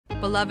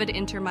Beloved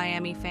Inter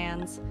Miami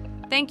fans,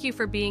 thank you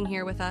for being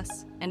here with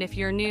us, and if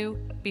you're new,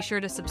 be sure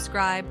to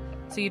subscribe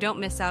so you don't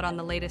miss out on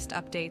the latest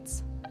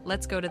updates.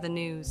 Let's go to the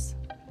news.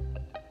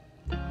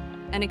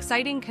 An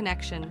exciting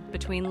connection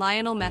between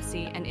Lionel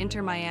Messi and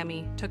Inter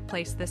Miami took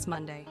place this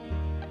Monday.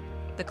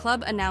 The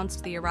club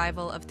announced the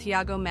arrival of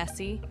Thiago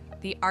Messi,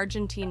 the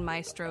Argentine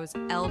maestro's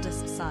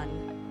eldest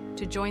son,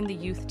 to join the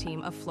youth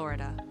team of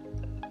Florida.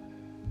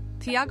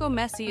 Thiago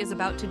Messi is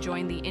about to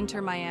join the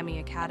Inter Miami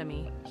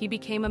Academy. He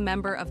became a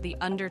member of the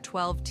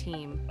Under-12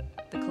 team,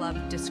 the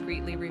club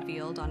discreetly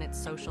revealed on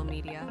its social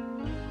media.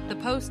 The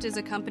post is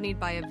accompanied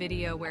by a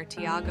video where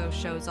Thiago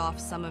shows off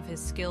some of his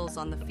skills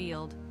on the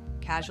field,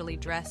 casually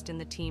dressed in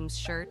the team's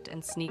shirt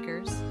and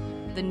sneakers.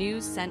 The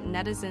news sent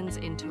netizens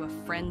into a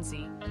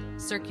frenzy,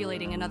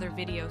 circulating another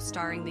video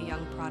starring the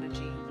young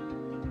prodigy.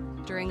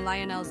 During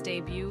Lionel's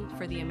debut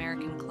for the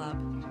American club,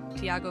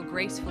 Thiago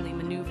gracefully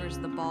maneuvers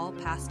the ball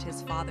past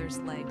his father's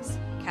legs,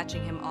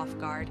 catching him off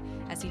guard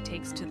as he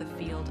takes to the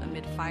field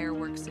amid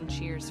fireworks and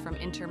cheers from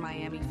Inter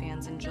Miami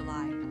fans in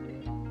July.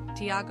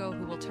 Thiago,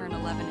 who will turn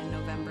 11 in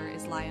November,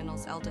 is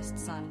Lionel's eldest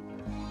son.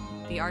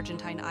 The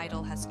Argentine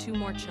idol has two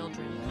more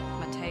children,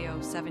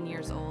 Mateo, 7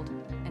 years old,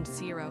 and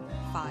Ciro,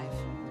 5.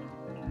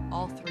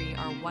 All three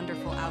are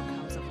wonderful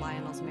outcomes of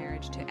Lionel's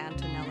marriage to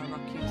Antonella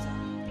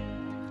Roccuzza.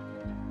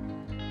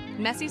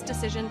 Messi's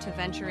decision to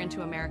venture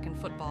into American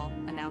football,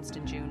 announced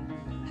in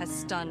June, has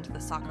stunned the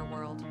soccer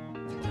world.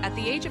 At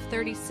the age of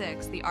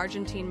 36, the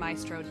Argentine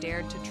maestro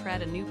dared to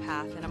tread a new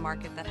path in a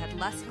market that had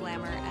less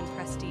glamour and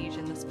prestige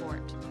in the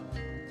sport.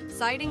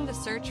 Citing the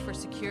search for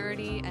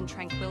security and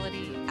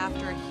tranquility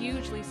after a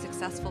hugely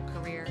successful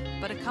career,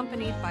 but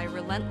accompanied by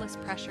relentless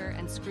pressure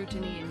and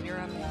scrutiny in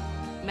Europe,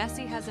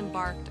 Messi has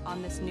embarked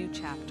on this new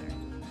chapter.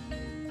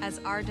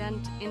 As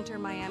ardent Inter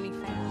Miami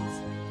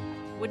fans,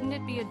 wouldn't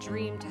it be a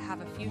dream to have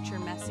a future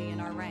Messi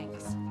in our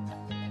ranks?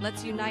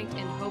 Let's unite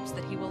in hopes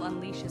that he will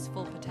unleash his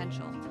full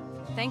potential.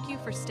 Thank you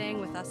for staying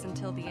with us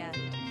until the end.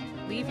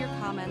 Leave your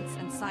comments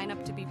and sign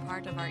up to be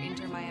part of our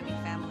Inter Miami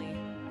family.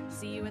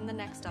 See you in the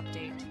next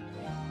update.